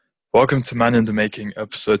Welcome to Man in the Making,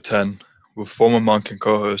 episode 10, with former monk and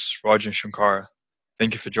co-host Rajan Shankara.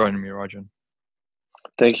 Thank you for joining me, Rajan.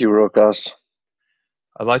 Thank you, Rokas.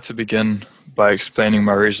 I'd like to begin by explaining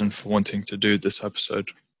my reason for wanting to do this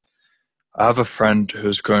episode. I have a friend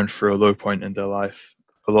who's going through a low point in their life.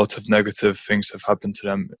 A lot of negative things have happened to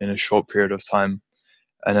them in a short period of time,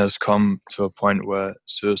 and it has come to a point where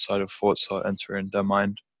suicidal thoughts are entering their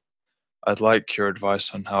mind. I'd like your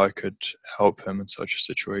advice on how I could help him in such a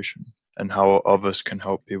situation, and how others can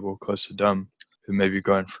help people close to them who may be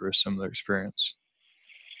going through a similar experience.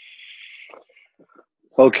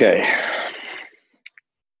 Okay.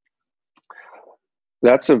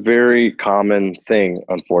 That's a very common thing,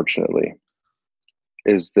 unfortunately,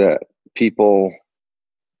 is that people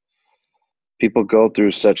go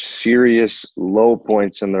through such serious low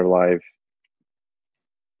points in their life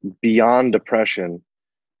beyond depression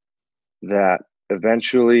that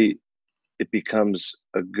eventually it becomes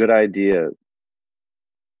a good idea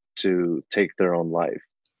to take their own life.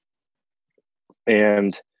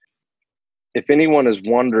 And if anyone is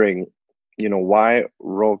wondering, why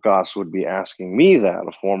Rokas would be asking me that,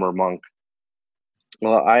 a former monk,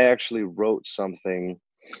 well, I actually wrote something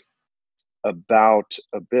about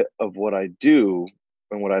a bit of what I do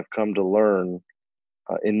and what I've come to learn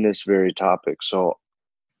in this very topic. So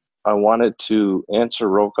I wanted to answer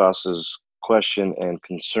Rokas's question and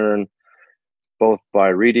concern both by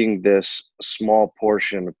reading this small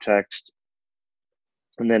portion of text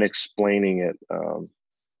and then explaining it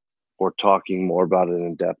or talking more about it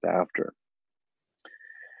in depth after.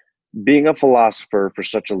 Being a philosopher for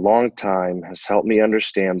such a long time has helped me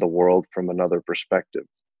understand the world from another perspective.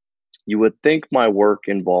 You would think my work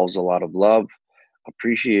involves a lot of love,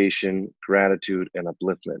 appreciation, gratitude, and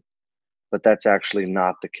upliftment, but that's actually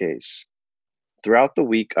not the case. Throughout the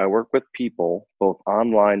week, I work with people, both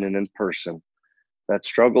online and in person, that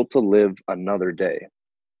struggle to live another day.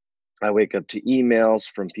 I wake up to emails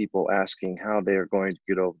from people asking how they are going to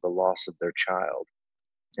get over the loss of their child.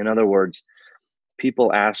 In other words,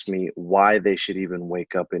 people ask me why they should even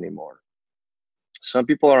wake up anymore. Some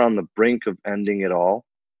people are on the brink of ending it all,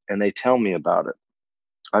 and they tell me about it.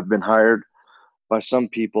 I've been hired by some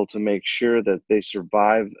people to make sure that they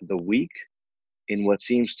survive the week in what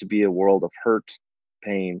seems to be a world of hurt,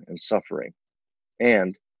 pain, and suffering.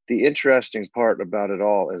 And the interesting part about it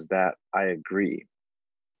all is that I agree.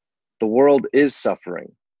 The world is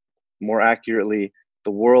suffering. More accurately,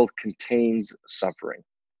 the world contains suffering.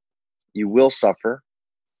 You will suffer.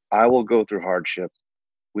 I will go through hardship.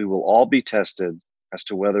 We will all be tested as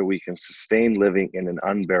to whether we can sustain living in an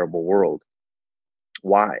unbearable world.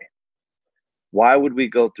 Why? Why would we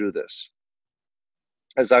go through this?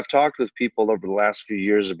 As I've talked with people over the last few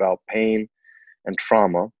years about pain and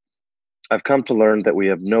trauma, I've come to learn that we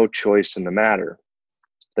have no choice in the matter.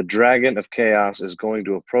 The dragon of chaos is going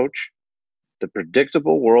to approach. The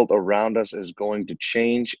predictable world around us is going to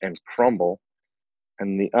change and crumble,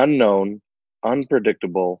 and the unknown,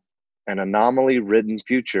 unpredictable, and anomaly-ridden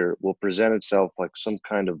future will present itself like some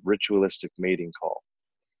kind of ritualistic mating call.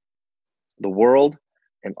 The world,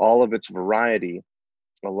 in all of its variety,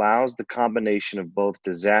 allows the combination of both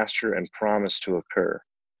disaster and promise to occur.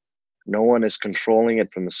 No one is controlling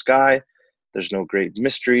it from the sky. There's no great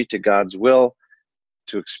mystery to God's will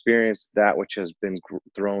to experience that which has been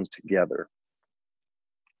thrown together.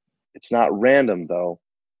 It's not random, though,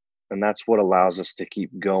 and that's what allows us to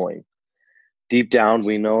keep going. Deep down,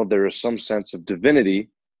 we know there is some sense of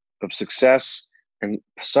divinity, of success, and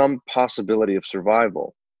some possibility of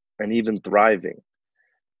survival, and even thriving.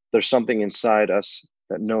 There's something inside us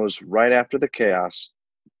that knows right after the chaos,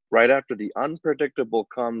 right after the unpredictable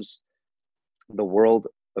comes the world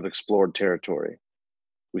of explored territory.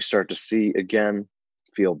 We start to see again,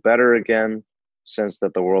 feel better again, sense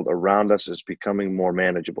that the world around us is becoming more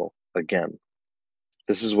manageable again.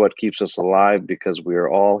 This is what keeps us alive because we are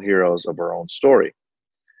all heroes of our own story.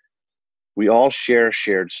 We all share a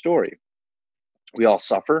shared story. We all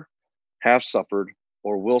suffer, have suffered,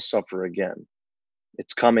 or will suffer again.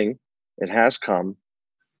 It's coming, it has come,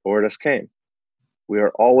 or it has came. We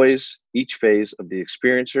are always each phase of the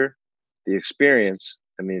experiencer, the experience,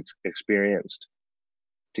 and the experienced.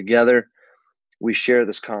 Together, we share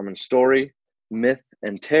this common story, myth,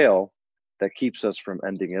 and tale that keeps us from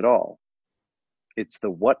ending it all. It's the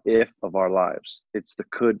what if of our lives. It's the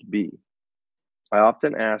could be. I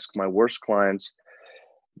often ask my worst clients,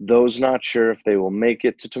 those not sure if they will make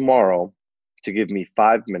it to tomorrow, to give me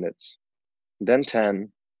 5 minutes, then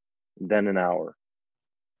 10, then an hour.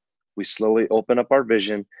 We slowly open up our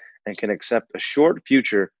vision and can accept a short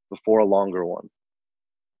future before a longer one.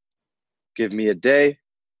 Give me a day,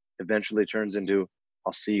 eventually turns into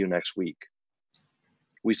I'll see you next week.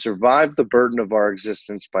 We survive the burden of our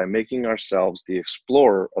existence by making ourselves the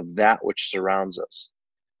explorer of that which surrounds us.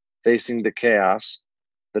 Facing the chaos,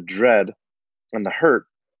 the dread, and the hurt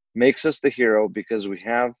makes us the hero because we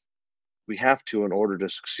have to in order to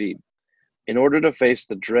succeed. In order to face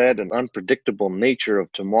the dread and unpredictable nature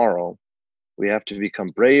of tomorrow, we have to become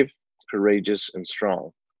brave, courageous, and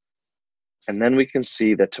strong. And then we can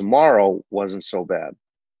see that tomorrow wasn't so bad,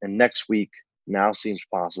 and next week now seems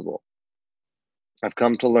possible. I've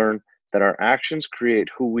come to learn that our actions create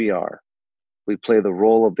who we are. We play the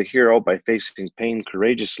role of the hero by facing pain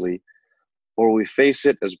courageously, or we face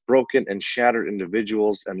it as broken and shattered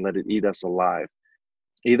individuals and let it eat us alive.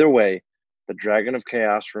 Either way, the dragon of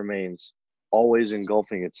chaos remains, always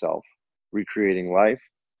engulfing itself, recreating life,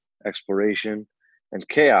 exploration, and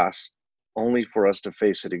chaos only for us to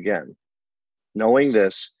face it again. Knowing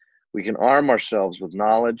this, we can arm ourselves with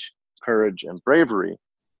knowledge, courage, and bravery,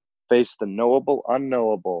 face the knowable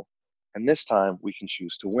unknowable, and this time we can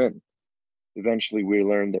choose to win. Eventually, we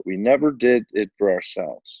learn that we never did it for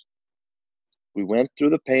ourselves. We went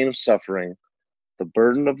through the pain of suffering, the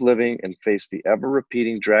burden of living, and faced the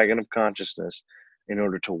ever-repeating dragon of consciousness in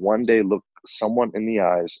order to one day look someone in the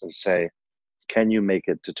eyes and say, "Can you make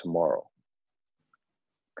it to tomorrow?"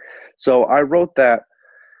 So I wrote that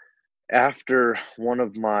after one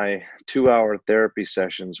of my 2-hour therapy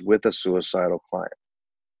sessions with a suicidal client.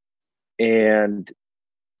 And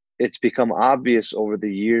it's become obvious over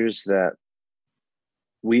the years that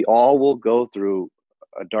we all will go through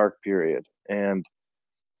a dark period. And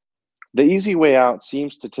the easy way out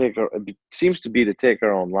seems to be to take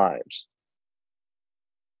our own lives.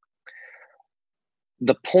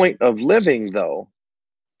 The point of living, though,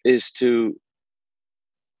 is to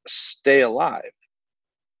stay alive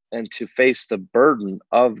and to face the burden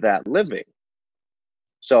of that living.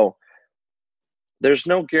 So there's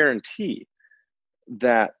no guarantee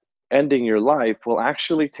that ending your life will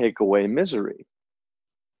actually take away misery.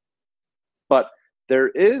 But there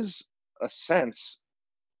is a sense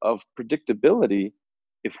of predictability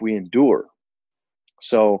if we endure.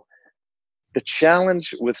 So the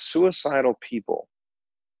challenge with suicidal people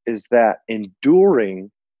is that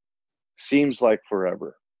enduring seems like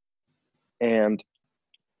forever. And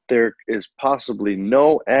there is possibly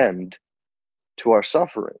no end to our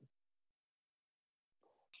suffering.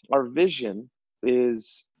 Our vision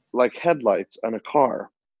is like headlights on a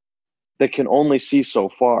car that can only see so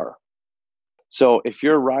far. So if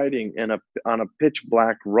you're riding on a pitch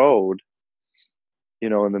black road,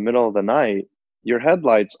 in the middle of the night, your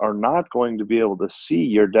headlights are not going to be able to see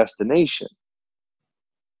your destination.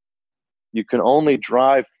 You can only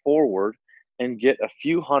drive forward and get a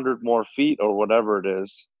few hundred more feet or whatever it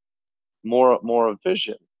is, more of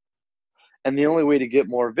vision. And the only way to get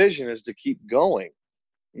more vision is to keep going.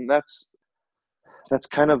 And that's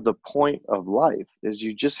kind of the point of life, is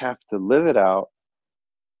you just have to live it out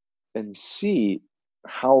and see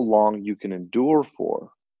how long you can endure for.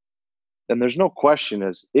 And there's no question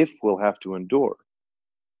as if we'll have to endure.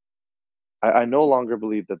 I no longer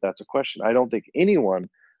believe that that's a question. I don't think anyone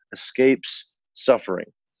escapes suffering.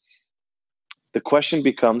 The question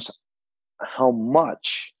becomes, how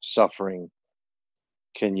much suffering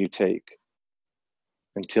can you take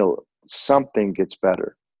until something gets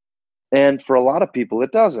better? And for a lot of people,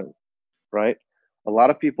 it doesn't, right? A lot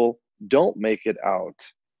of people don't make it out.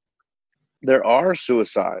 There are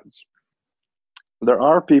suicides. There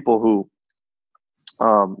are people who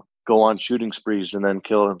go on shooting sprees and then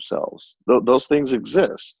kill themselves. Those things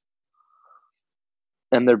exist.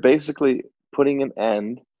 And they're basically putting an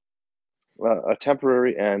end, a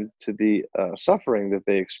temporary end to the suffering that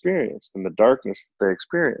they experienced and the darkness that they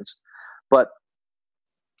experienced. But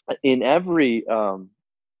in every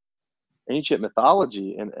ancient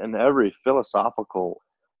mythology and every philosophical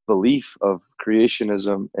belief of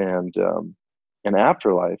creationism and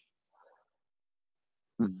afterlife,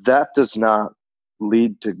 that does not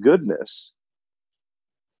lead to goodness.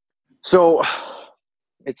 So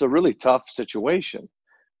it's a really tough situation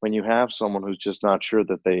when you have someone who's just not sure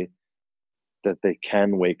that they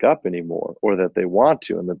can wake up anymore, or that they want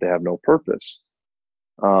to, and that they have no purpose.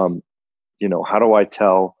 How do I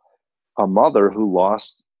tell a mother who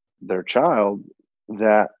lost their child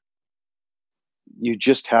that you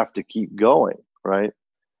just have to keep going, right?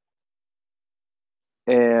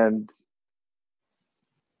 And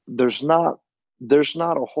there's not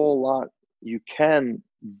a whole lot you can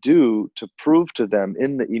do to prove to them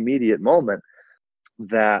in the immediate moment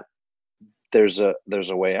that there's a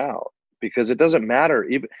way out, because it doesn't matter.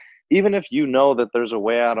 Even if you know that there's a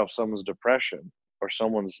way out of someone's depression or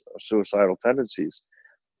someone's suicidal tendencies,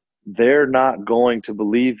 they're not going to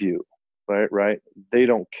believe you, right? They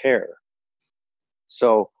don't care.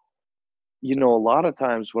 So, a lot of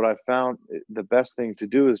times what I found the best thing to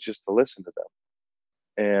do is just to listen to them.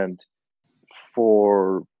 And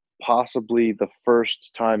for possibly the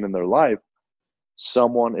first time in their life,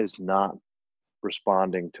 someone is not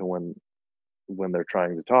responding to when they're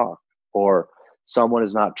trying to talk, or someone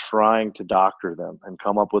is not trying to doctor them and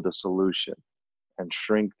come up with a solution and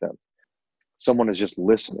shrink them. Someone is just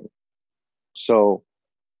listening. So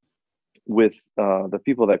with the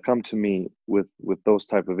people that come to me with those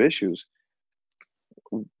type of issues,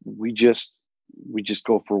 we just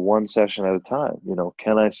go for one session at a time.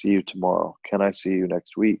 Can I see you tomorrow? Can I see you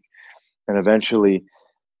next week? And eventually,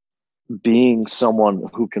 being someone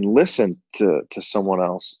who can listen to someone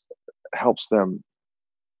else helps them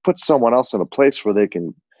put someone else in a place where they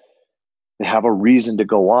have a reason to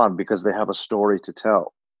go on because they have a story to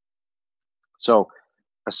tell. So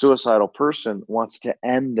a suicidal person wants to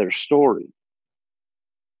end their story,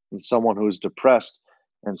 and someone who's depressed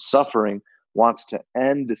and suffering wants to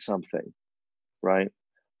end something, right?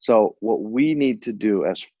 So what we need to do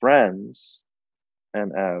as friends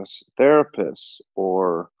and as therapists,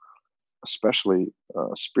 or especially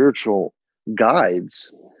spiritual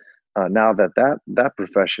guides, now that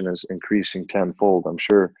profession is increasing tenfold, I'm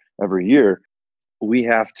sure, every year, we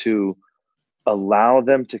have to allow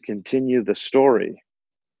them to continue the story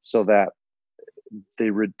so that they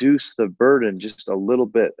reduce the burden just a little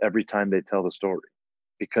bit every time they tell the story,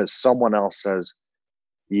 because someone else says,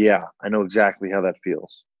 yeah, I know exactly how that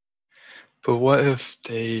feels. But what if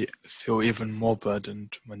they feel even more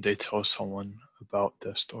burdened when they tell someone about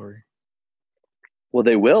their story? Well,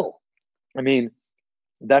 they will. I mean,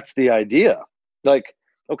 that's the idea. Like,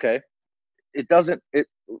 okay, it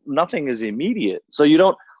nothing is immediate. So you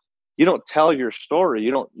don't tell your story.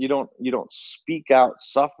 You don't speak out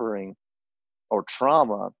suffering or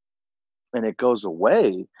trauma and it goes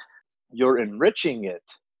away. You're enriching it,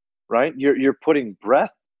 right? You're putting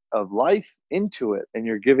breath of life into it, and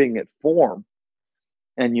you're giving it form,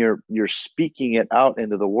 and you're speaking it out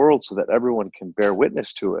into the world so that everyone can bear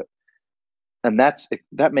witness to it. And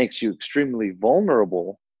that makes you extremely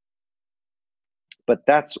vulnerable, but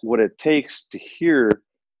that's what it takes to hear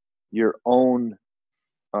your own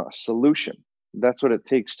solution. That's what it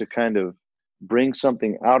takes to kind of bring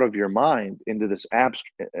something out of your mind into this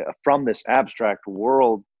from this abstract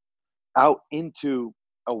world out into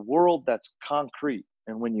a world that's concrete.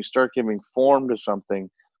 And when you start giving form to something,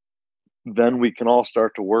 then we can all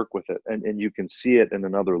start to work with it, and you can see it in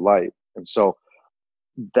another light. And so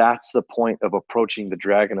that's the point of approaching the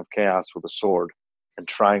dragon of chaos with a sword and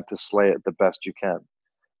trying to slay it the best you can.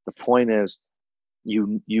 The point is,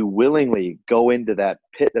 you willingly go into that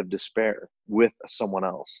pit of despair with someone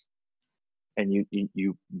else, and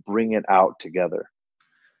you bring it out together.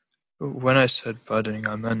 When I said burdening,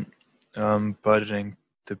 I meant burdening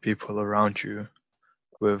the people around you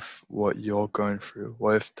with what you're going through.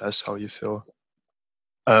 What if that's how you feel?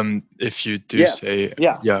 If you do Yes. say,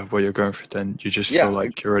 Yeah. yeah, what you're going through, then you just feel Yeah.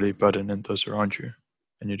 like you're already burdening those around you,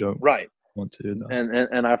 and you don't Right. want to do that.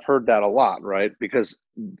 And I've heard that a lot, right? Because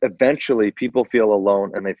eventually people feel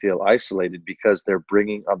alone and they feel isolated because they're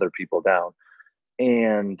bringing other people down.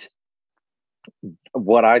 And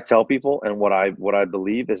what I tell people and what I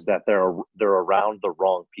believe is that they're around the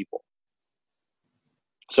wrong people.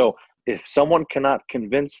 So if someone cannot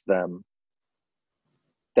convince them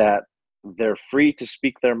that they're free to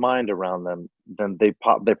speak their mind around them, then they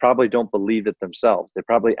probably don't believe it themselves. They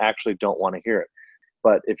probably actually don't want to hear it.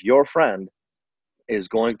 But if your friend is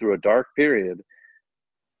going through a dark period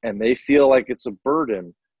and they feel like it's a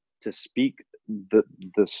burden to speak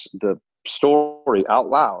the story out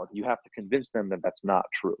loud, you have to convince them that that's not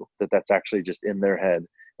true, that that's actually just in their head,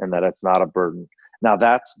 and that it's not a burden. Now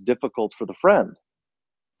that's difficult for the friend.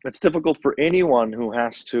 It's difficult for anyone who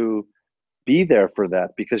has to be there for that,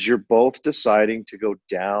 because you're both deciding to go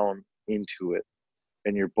down into it,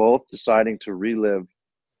 and you're both deciding to relive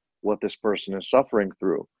what this person is suffering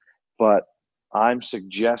through. But I'm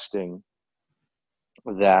suggesting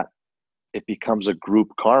that it becomes a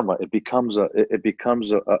group karma. It becomes a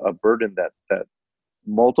burden that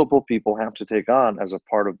multiple people have to take on as a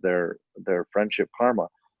part of their friendship karma,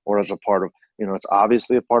 or as a part of, it's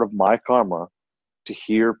obviously a part of my karma to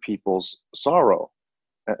hear people's sorrow,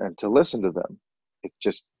 and to listen to them.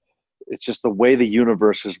 It's just the way the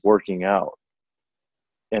universe is working out.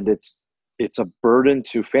 And it's a burden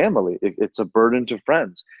to family. It's a burden to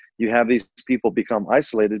friends. You have these people become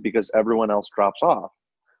isolated because everyone else drops off.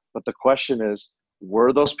 But the question is,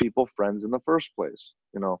 were those people friends in the first place?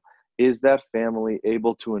 Is that family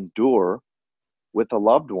able to endure with a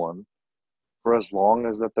loved one for as long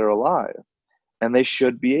as that they're alive. And they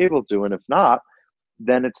should be able to. And if not,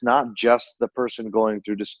 then it's not just the person going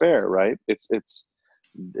through despair, right? It's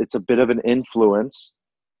a bit of an influence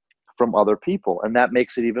from other people. And that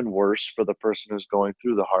makes it even worse for the person who's going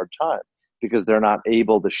through the hard time because they're not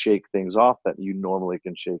able to shake things off that you normally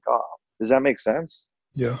can shake off. Does that make sense?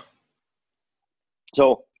 Yeah.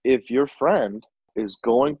 So if your friend is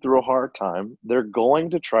going through a hard time, they're going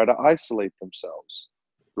to try to isolate themselves,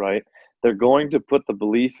 right? They're going to put the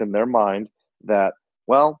belief in their mind that,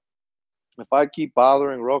 well, if I keep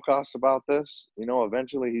bothering Rokas about this,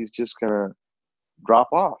 eventually he's just going to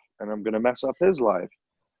drop off and I'm going to mess up his life.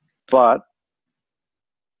 But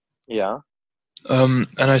yeah. And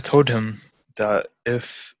I told him that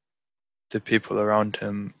if the people around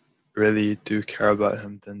him really do care about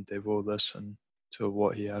him, then they will listen to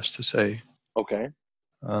what he has to say. Okay.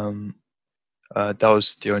 That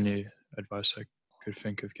was the only advice I could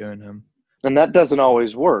think of giving him. And that doesn't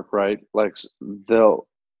always work, right? Like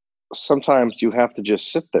sometimes you have to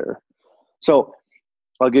just sit there. So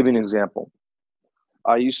I'll give you an example.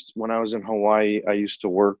 When I was in Hawaii, I used to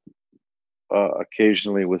work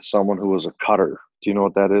occasionally with someone who was a cutter. Do you know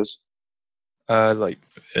what that is? Like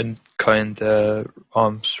in cutting their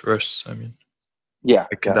arms, wrists. I mean, yeah.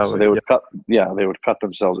 like yeah. that So way, they would cut. Yeah, they would cut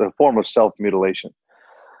themselves, a form of self mutilation.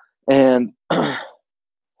 And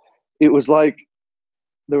it was like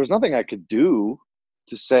there was nothing I could do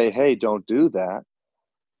to say, "Hey, don't do that,"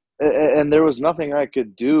 and there was nothing I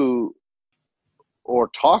could do or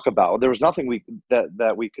talk about. There was nothing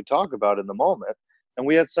that we could talk about in the moment, and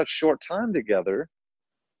we had such short time together,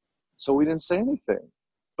 so we didn't say anything.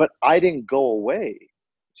 But I didn't go away.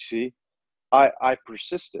 See, I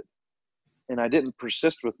persisted, and I didn't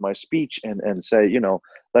persist with my speech and say,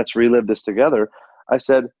 let's relive this together. I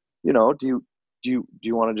said, do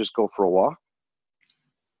you want to just go for a walk?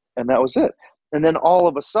 And that was it. And then all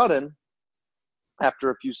of a sudden, after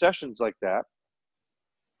a few sessions like that,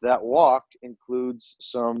 that walk includes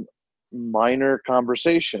some minor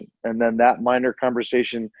conversation, and then that minor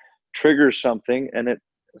conversation triggers something and it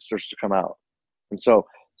starts to come out. And so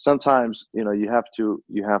sometimes you have to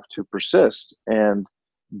persist and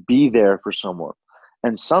be there for someone.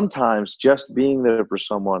 And sometimes just being there for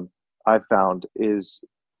someone, I found, is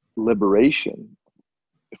liberation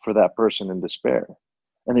for that person in despair,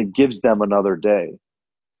 and it gives them another day.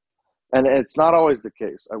 And it's not always the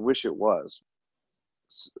case. I wish it was.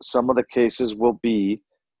 Some of the cases will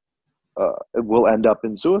end up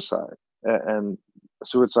in suicide, and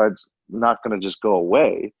suicide's not going to just go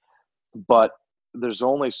away. But there's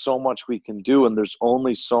only so much we can do, and there's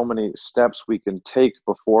only so many steps we can take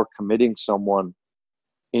before committing someone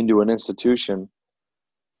into an institution.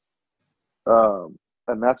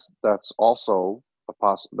 And that's also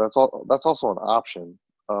that's also an option.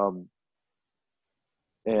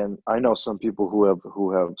 And I know some people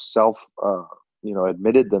who have self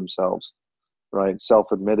admitted themselves, right?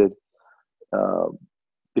 Self-admitted, uh,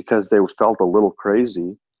 because they felt a little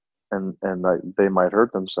crazy, and like they might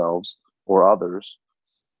hurt themselves or others.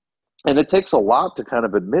 And it takes a lot to kind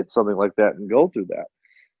of admit something like that and go through that.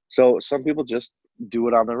 So some people just do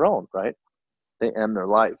it on their own, right? They end their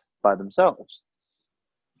life by themselves.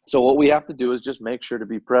 So what we have to do is just make sure to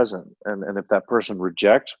be present. And if that person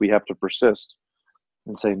rejects, we have to persist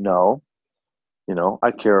and say, no,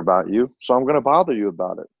 I care about you. So I'm going to bother you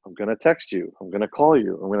about it. I'm going to text you. I'm going to call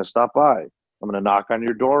you. I'm going to stop by. I'm going to knock on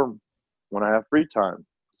your door when I have free time,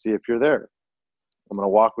 see if you're there. I'm going to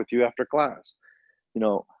walk with you after class,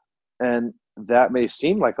 and that may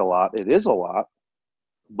seem like a lot. It is a lot,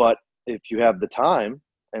 but if you have the time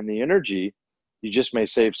and the energy, you just may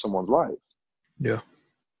save someone's life. Yeah.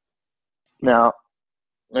 Now,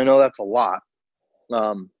 I know that's a lot,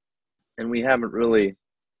 and we haven't really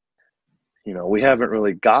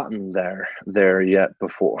gotten there yet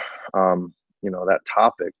before, that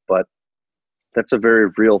topic, but that's a very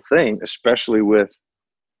real thing, especially with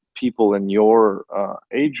people in your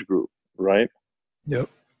age group, right? Yep.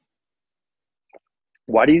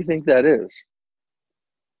 Why do you think that is?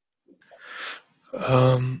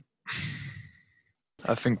 I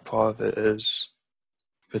think part of it is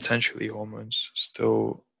potentially hormones,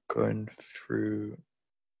 still going through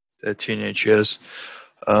their teenage years.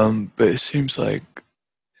 But it seems like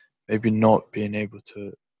maybe not being able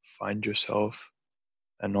to find yourself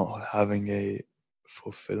and not having a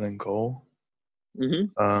fulfilling goal.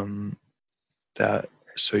 Mm-hmm. That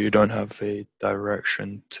so you don't have a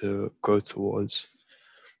direction to go towards,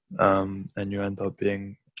 and you end up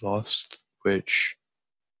being lost, which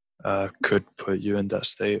could put you in that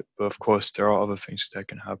state. But of course, there are other things that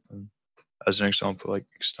can happen. as an example, like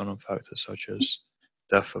external factors such as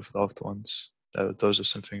death of loved ones. Those are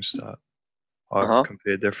some things that are Uh-huh.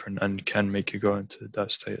 completely different and can make you go into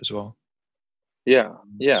that state as well. Yeah. So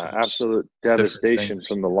Yeah. it's Absolute different devastation things.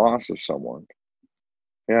 from the loss of someone.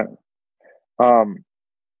 Yeah. Um,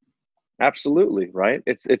 absolutely. Right.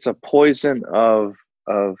 It's a poison of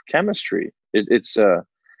chemistry. It's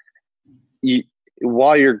you,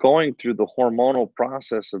 while you're going through the hormonal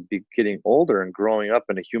process of getting older and growing up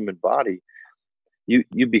in a human body,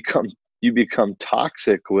 you become you become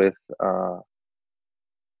toxic with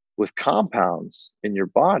compounds in your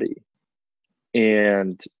body.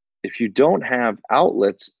 And if you don't have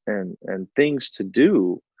outlets and things to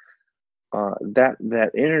do,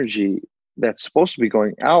 that energy that's supposed to be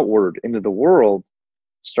going outward into the world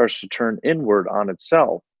starts to turn inward on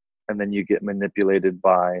itself, and then you get manipulated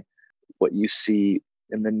by what you see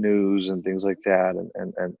in the news and things like that.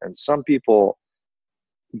 And some people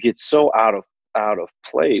get so out of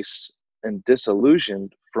place and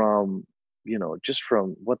disillusioned from, just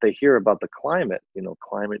from what they hear about the climate,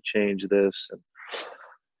 climate change, this,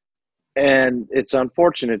 and it's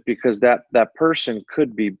unfortunate because that person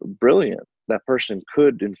could be brilliant. That person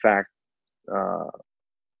could in fact uh,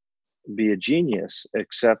 be a genius,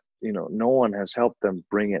 except no one has helped them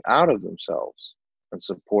bring it out of themselves and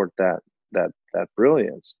support that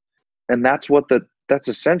brilliance. And that's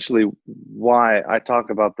essentially why I talk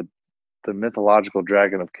about the mythological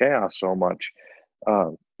dragon of chaos so much.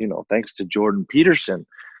 Thanks to Jordan Peterson,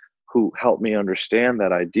 who helped me understand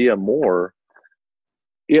that idea more.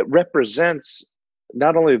 It represents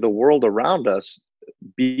not only the world around us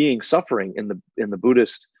being suffering in the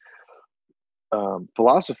Buddhist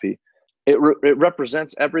philosophy. It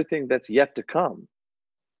represents everything that's yet to come,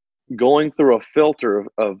 going through a filter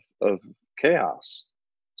of chaos.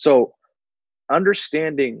 So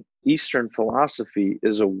understanding Eastern philosophy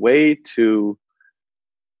is a way to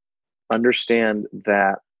understand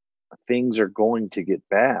that things are going to get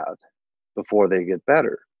bad before they get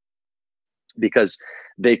better, because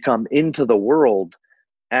they come into the world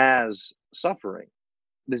as suffering.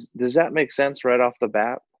 Does that make sense right off the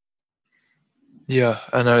bat? Yeah,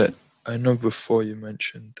 and I know before you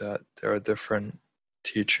mentioned that there are different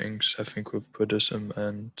teachings, I think, with Buddhism,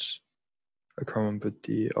 and I can't remember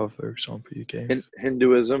the other example you gave.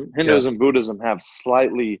 Hinduism, Yeah, Buddhism have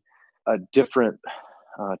slightly different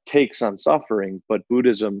takes on suffering, but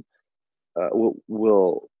Buddhism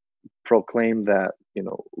will proclaim that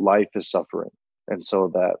life is suffering, and so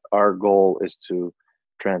that our goal is to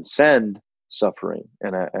transcend suffering,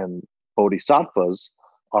 and bodhisattvas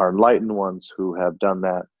are enlightened ones who have done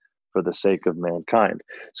that for the sake of mankind.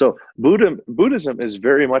 So Buddhism is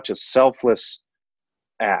very much a selfless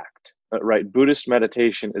act, right? Buddhist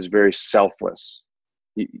meditation is very selfless.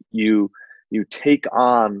 You take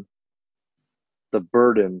on the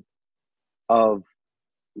burden of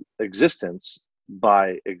existence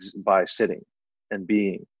by sitting and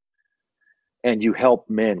being, and you help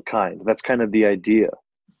mankind. That's kind of the idea.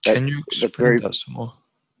 That can you that's explain very that some more?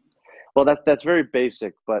 well. That's very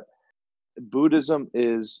basic, but Buddhism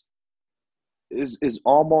is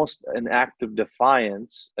almost an act of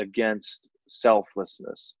defiance against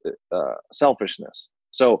selfishness.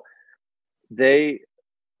 So they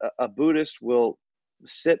a Buddhist will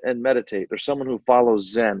sit and meditate, or someone who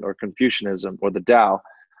follows Zen or Confucianism or the Tao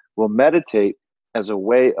will meditate as a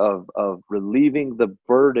way of relieving the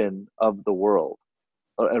burden of the world,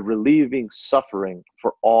 relieving suffering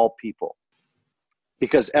for all people.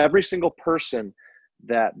 Because every single person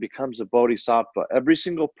that becomes a bodhisattva, every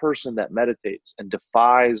single person that meditates and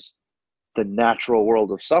defies the natural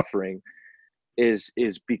world of suffering is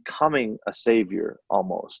becoming a savior,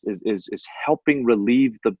 almost is helping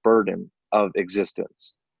relieve the burden of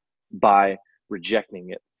existence by rejecting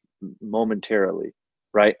it momentarily,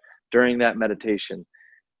 right? During that meditation,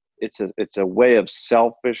 it's a way of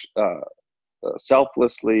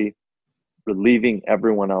selflessly relieving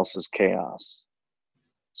everyone else's chaos.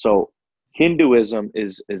 So Hinduism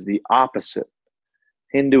is the opposite.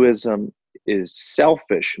 Hinduism is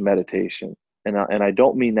selfish meditation, and I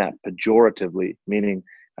don't mean that pejoratively, meaning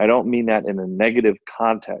I don't mean that in a negative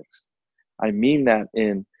context. I mean that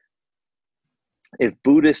in, if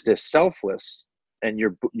Buddhist is selfless and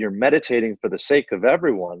you're meditating for the sake of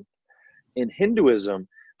everyone, in Hinduism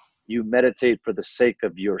you meditate for the sake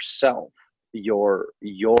of yourself, your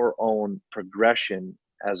own progression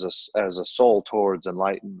as a soul towards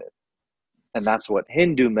enlightenment. And that's what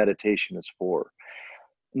Hindu meditation is for.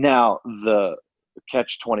 Now, the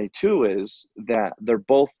catch 22 is that they're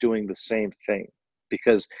both doing the same thing,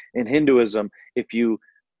 because in Hinduism, if you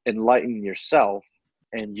enlighten yourself,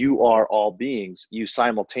 and you are all beings, you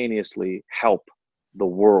simultaneously help the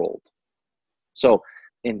world. So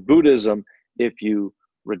in Buddhism, if you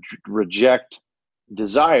reject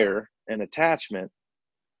desire and attachment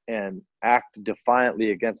and act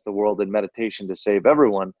defiantly against the world in meditation to save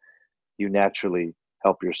everyone, you naturally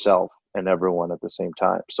help yourself and everyone at the same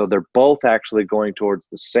time. So they're both actually going towards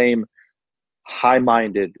the same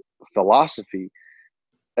high-minded philosophy,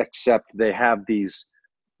 except they have these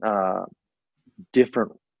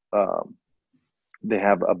different, they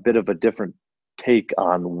have a bit of a different take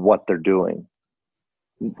on what they're doing.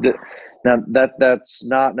 Now that's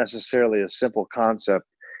not necessarily a simple concept,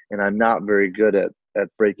 and I'm not very good at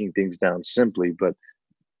breaking things down simply, but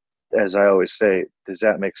as I always say, does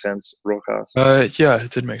that make sense, Rokas? Yeah,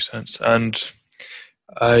 it did make sense. And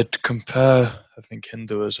I'd compare, I think,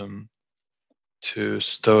 Hinduism to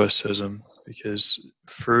Stoicism, because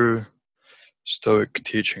through Stoic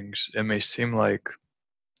teachings, it may seem like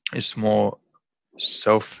it's more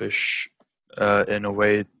selfish in a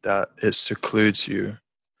way that it secludes you,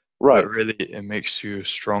 Right. but really it makes you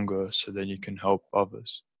stronger so that you can help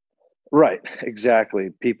others. Right, exactly.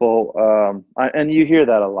 People, and you hear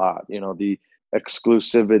that a lot, the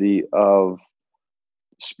exclusivity of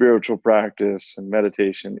spiritual practice and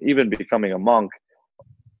meditation, even becoming a monk.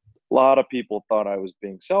 A lot of people thought I was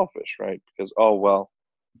being selfish, right? Because, oh, well,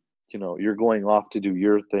 you're going off to do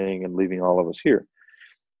your thing and leaving all of us here.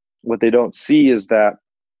 What they don't see is that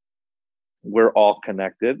we're all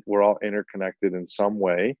connected, we're all interconnected in some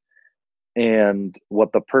way. And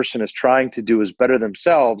what the person is trying to do is better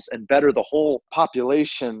themselves and better the whole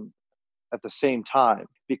population at the same time,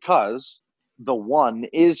 because the one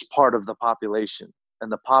is part of the population, and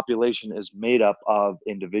the population is made up of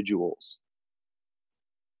individuals.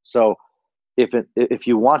 So if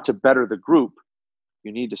you want to better the group,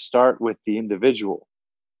 you need to start with the individual.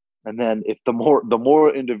 And then if the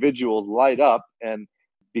more individuals light up and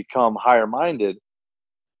become higher minded,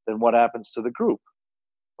 then what happens to the group?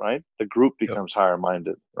 Right? The group Yep. becomes higher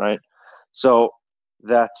minded, right? So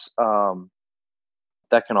that's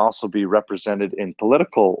that can also be represented in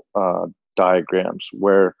political diagrams,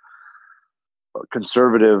 where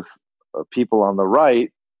conservative people on the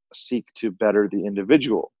right seek to better the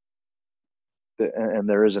individual, and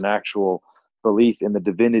there is an actual belief in the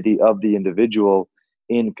divinity of the individual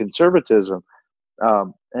in conservatism,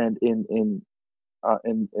 and in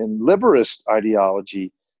liberist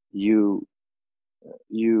ideology, you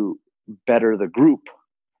better the group,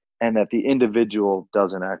 and that the individual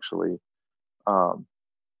doesn't actually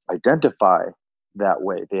identify that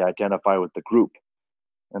way. They identify with the group,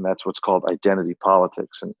 and that's what's called identity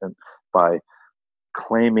politics. And by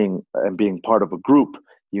claiming and being part of a group,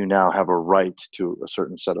 you now have a right to a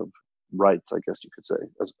certain set of rights, I guess you could say.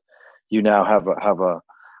 You now have a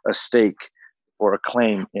stake or a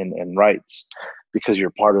claim in rights because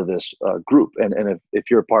you're part of this group. And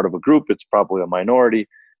if you're part of a group, it's probably a minority,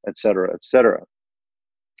 et cetera, et cetera.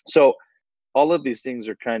 So all of these things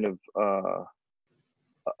are kind of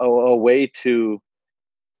a way to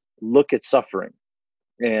look at suffering.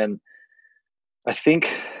 And I think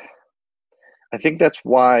that's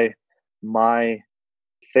why my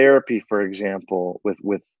therapy, for example,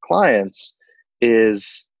 with clients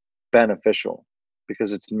is beneficial,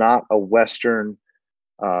 because it's not a Western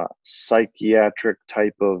psychiatric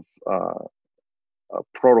type of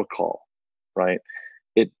protocol, right?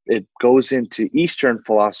 It goes into Eastern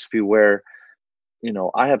philosophy where,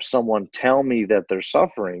 I have someone tell me that they're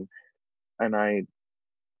suffering, and I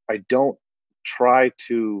don't try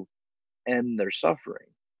to end their suffering.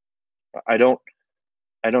 I don't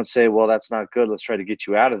say, well, that's not good, let's try to get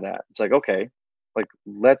you out of that. It's like, okay, like,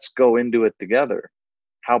 let's go into it together.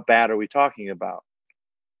 How bad are we talking about?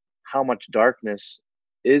 How much darkness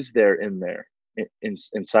is there in there,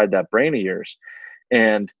 inside that brain of yours?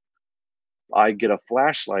 And I get a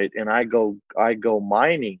flashlight and I go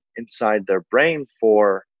mining inside their brain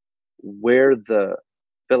for where the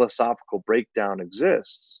philosophical breakdown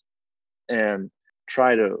exists, and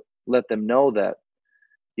try to let them know that,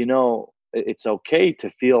 it's okay to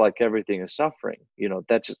feel like everything is suffering.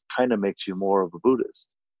 That just kind of makes you more of a Buddhist.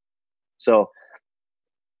 So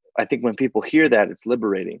I think when people hear that, it's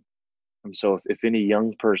liberating. And so if any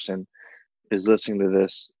young person is listening to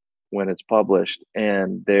this when it's published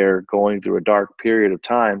and they're going through a dark period of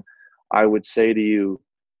time, I would say to you,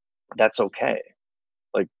 that's okay.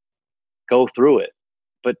 Like, go through it.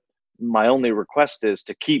 But my only request is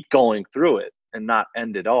to keep going through it and not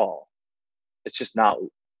end it all. It's just not,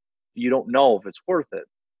 you don't know if it's worth it.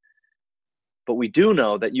 But we do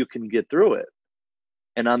know that you can get through it.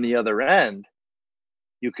 And on the other end,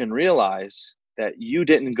 you can realize that you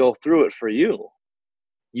didn't go through it for you.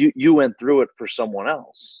 You went through it for someone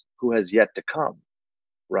else who has yet to come,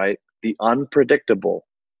 right? The unpredictable,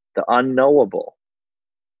 the unknowable,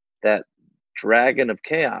 that dragon of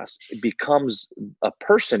chaos, it becomes a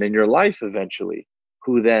person in your life eventually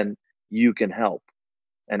who then you can help.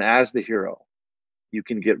 And as the hero, you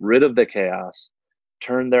can get rid of the chaos,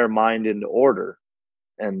 turn their mind into order,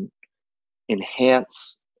 and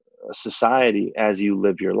enhance society as you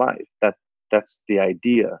live your life. That's the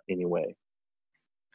idea anyway.